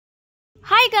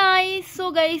guys, so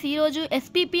guys ఈరోజు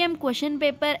sppm question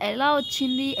paper ఎలా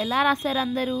వచ్చింది, ఎలా రాశారు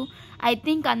అందరూ? ఐ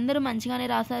థింక్ అందరూ మంచిగానే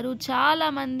రాశారు. చాలా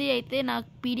మంది అయితే నాకు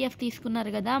పీడిఎఫ్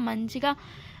తీసుకున్నారు కదా, మంచిగా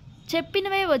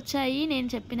చెప్పినవే వచ్చాయి. నేను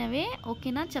చెప్పినవే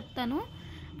ఓకేనా చెప్తాను.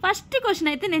 ఫస్ట్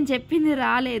క్వశ్చన్ అయితే నేను చెప్పింది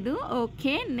రాలేదు,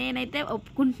 ఓకే నేనైతే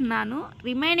ఒప్పుకుంటున్నాను.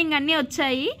 రిమైనింగ్ అన్నీ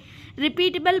వచ్చాయి.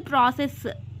 రిపీటబుల్ ప్రాసెస్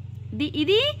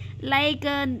ఇది లైక్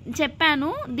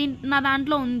చెప్పాను, నా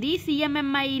దాంట్లో ఉంది,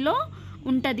 సిఎంఎంఐలో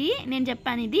ఉంటుంది. నేను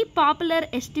చెప్పాను ఇది పాపులర్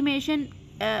ఎస్టిమేషన్,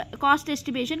 కాస్ట్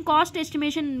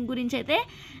ఎస్టిమేషన్ గురించి అయితే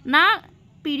నా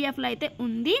పీడిఎఫ్లో అయితే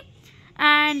ఉంది.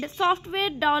 And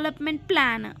software development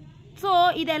plan, so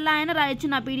ఇది ఎలా అయినా రాయొచ్చు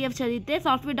నా పీడిఎఫ్ చదివితే.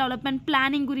 సాఫ్ట్వేర్ డెవలప్మెంట్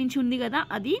ప్లానింగ్ గురించి ఉంది కదా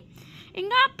అది.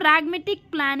 ఇంకా ప్రాగ్మెటిక్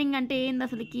ప్లానింగ్ అంటే ఏంది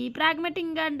అసలుకి?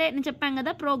 ప్రాగ్మెటిక్ అంటే నేను చెప్పాను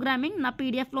కదా ప్రోగ్రామింగ్, నా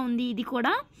పీడిఎఫ్లో ఉంది ఇది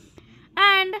కూడా.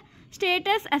 And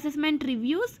status assessment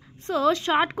reviews, so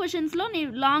short క్వశ్చన్స్లో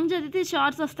నేను లాంగ్ చదివితే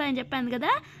షార్ట్స్ వస్తాయని చెప్పాను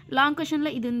కదా, లాంగ్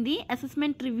క్వశ్చన్లో ఇది ఉంది.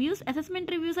 అసెస్మెంట్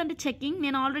రివ్యూస్ అంటే చెకింగ్,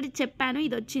 నేను ఆల్రెడీ చెప్పాను,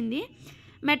 ఇది వచ్చింది.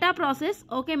 Meta process,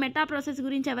 okay meta process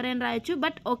గురించి ఎవరైనా రాయొచ్చు,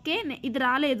 బట్ ఓకే ఇది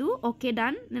రాలేదు, ఓకే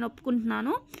డన్, నేను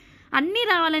ఒప్పుకుంటున్నాను. అన్నీ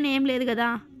రావాలని ఏం లేదు కదా,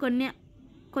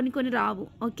 కొన్ని రావు,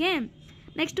 okay.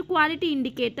 Next quality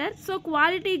indicator, so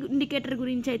quality indicator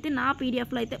గురించి అయితే నా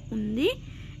పీడిఎఫ్లో అయితే ఉంది,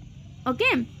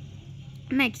 ఓకే.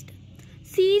 నెక్స్ట్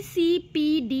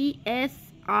CCPDSR,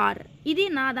 ఇది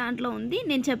నా దాంట్లో ఉంది,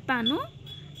 నేను చెప్పాను,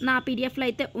 నా పీడిఎఫ్లో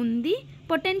అయితే ఉంది.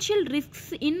 Potential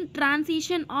risks in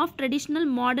transition of traditional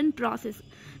modern process,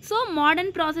 so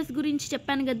modern process గురించి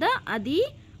చెప్పాను కదా అది,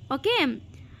 ఓకే.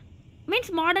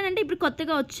 మీన్స్ మోడర్న్ అంటే ఇప్పుడు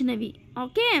కొత్తగా వచ్చినవి,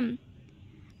 okay.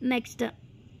 Next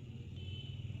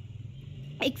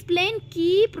explain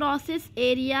key process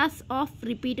areas of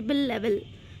repeatable level,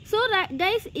 so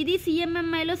guys ఇది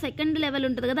సిఎంఎంఐలో సెకండ్ లెవెల్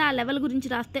ఉంటుంది కదా, ఆ లెవెల్ గురించి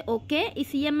రాస్తే ఓకే. ఈ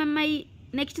సిఎంఎంఐ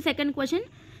నెక్స్ట్ సెకండ్ క్వశ్చన్,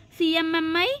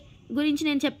 సిఎంఎంఐ గురించి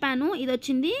నేను చెప్పాను, ఇది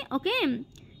వచ్చింది, okay.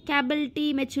 Capability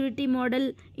maturity model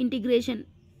integration,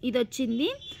 ఇది వచ్చింది.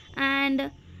 And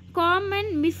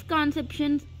common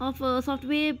misconceptions of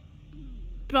software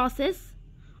process,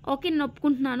 okay నేను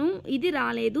ఒప్పుకుంటున్నాను, ఇది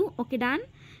రాలేదు, okay done.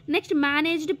 Next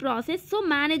managed process, so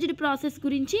managed process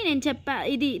గురించి నేను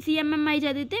ఇది సిఎంఎంఐ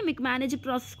చదివితే మీకు మేనేజ్డ్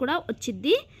ప్రాసెస్ కూడా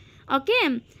వచ్చింది, okay.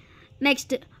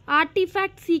 Next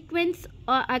artefact sequence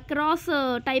across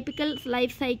typical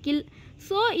life cycle,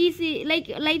 so ఈ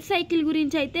లైఫ్ సైకిల్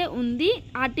గురించి అయితే ఉంది.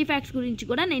 ఆర్టిఫాక్ట్స్ గురించి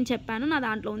కూడా నేను చెప్పాను, నా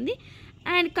దాంట్లో ఉంది.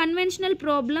 And conventional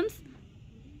problems,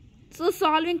 so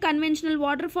solving conventional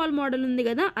water fall model ఉంది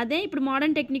కదా, అదే ఇప్పుడు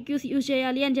మోడర్న్ టెక్నిక్ యూజ్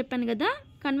చేయాలి అని చెప్పాను కదా.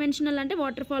 కన్వెన్షనల్ అంటే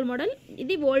వాటర్ ఫాల్ మోడల్,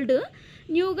 ఇది ఓల్డ్,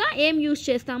 న్యూగా ఏం యూజ్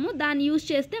చేస్తాము, దాన్ని యూజ్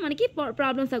చేస్తే మనకి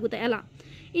ప్రాబ్లమ్స్ తగ్గుతాయి అలా.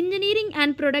 Engineering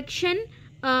and production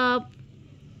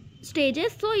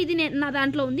stages, so ఇది నా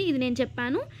దాంట్లో ఉంది, ఇది నేను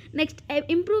చెప్పాను. Next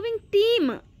improving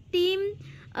team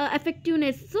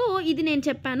effectiveness, so ఇది నేను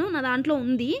చెప్పాను, నా దాంట్లో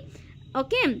ఉంది,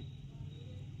 ఓకే.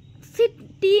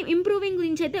 టీమ్ ఇంప్రూవింగ్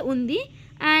గురించి అయితే ఉంది.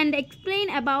 And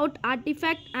explain about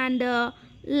artefact and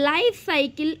life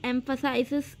cycle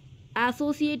emphasises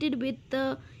associated with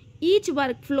each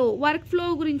work flow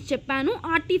గురించి చెప్పాను,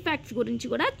 ఆర్టిఫాక్ట్స్ గురించి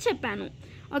కూడా చెప్పాను,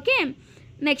 okay.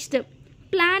 Next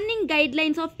planning guide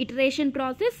lines of iteration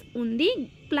process ఉంది,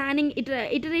 ప్లానింగ్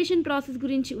ఇటరేషన్ ప్రాసెస్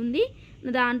గురించి ఉంది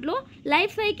దాంట్లో.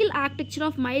 Life cycle architecture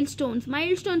of mile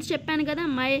stones చెప్పాను కదా,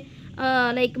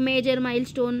 like major mile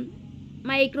stone,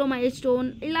 micro mile stone,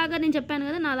 ఇలాగా నేను చెప్పాను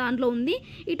కదా, నా దాంట్లో ఉంది.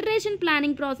 ఇటరేషన్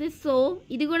ప్లానింగ్ ప్రాసెస్, సో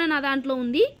ఇది కూడా నా దాంట్లో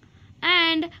ఉంది.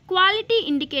 అండ్ క్వాలిటీ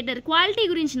ఇండికేటర్, క్వాలిటీ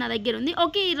గురించి నా దగ్గర ఉంది,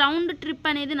 ఓకే. ఈ రౌండ్ ట్రిప్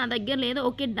అనేది నా దగ్గర లేదు,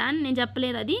 ఓకే డన్, నేను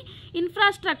చెప్పలేదు అది.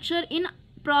 Infrastructure in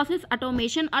process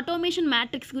automation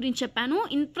matrix గురించి చెప్పాను.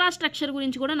 ఇన్ఫ్రాస్ట్రక్చర్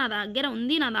గురించి కూడా నా దగ్గర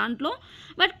ఉంది, నా దాంట్లో,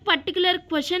 బట్ పర్టికులర్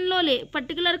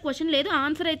క్వశ్చన్ లేదు,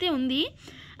 ఆన్సర్ అయితే ఉంది.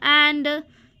 And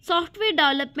software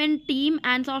development team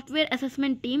and software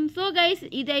assessment team, so guys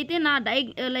ఇదైతే నా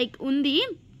ఉంది,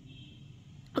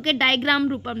 ఓకే డయాగ్రామ్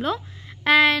రూపంలో.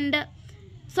 And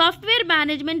software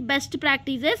management best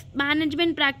practices,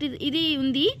 ఇది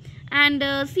ఉంది. అండ్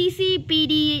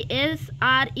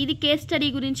CCPDSR, ఇది కేస్ స్టడీ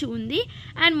గురించి ఉంది.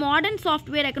 అండ్ మోడర్న్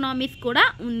సాఫ్ట్వేర్ ఎకనామిక్స్ కూడా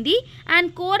ఉంది. And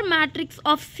core matrix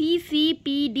of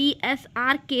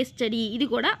CCPDSR case study, ఇది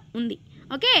కూడా ఉంది,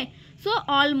 ఓకే. సో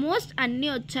ఆల్మోస్ట్ అన్నీ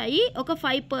వచ్చాయి, ఒక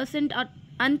 5%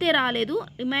 అంతే రాలేదు,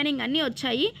 రిమైనింగ్ అన్నీ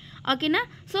వచ్చాయి, ఓకేనా.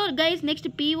 సో గైస్ నెక్స్ట్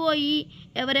POE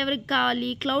ఎవరెవరికి కావాలి,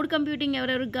 క్లౌడ్ కంప్యూటింగ్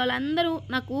ఎవరెవరికి కావాలి, అందరూ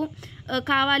నాకు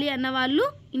కావాలి అన్న వాళ్ళు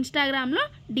ఇన్స్టాగ్రామ్లో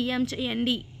DM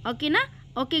చేయండి, ఓకేనా.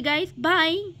 Okay guys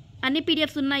bye. అన్ని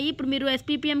పీడిఎఫ్స్ ఉన్నాయి. ఇప్పుడు మీరు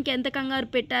SPPMకి ఎంత కంగారు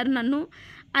పెట్టారు నన్ను,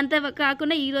 అంత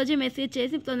కాకుండా ఈరోజే మెసేజ్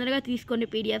చేసి తొందరగా తీసుకోండి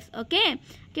పీడిఎఫ్స్, ఓకే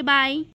బాయ్.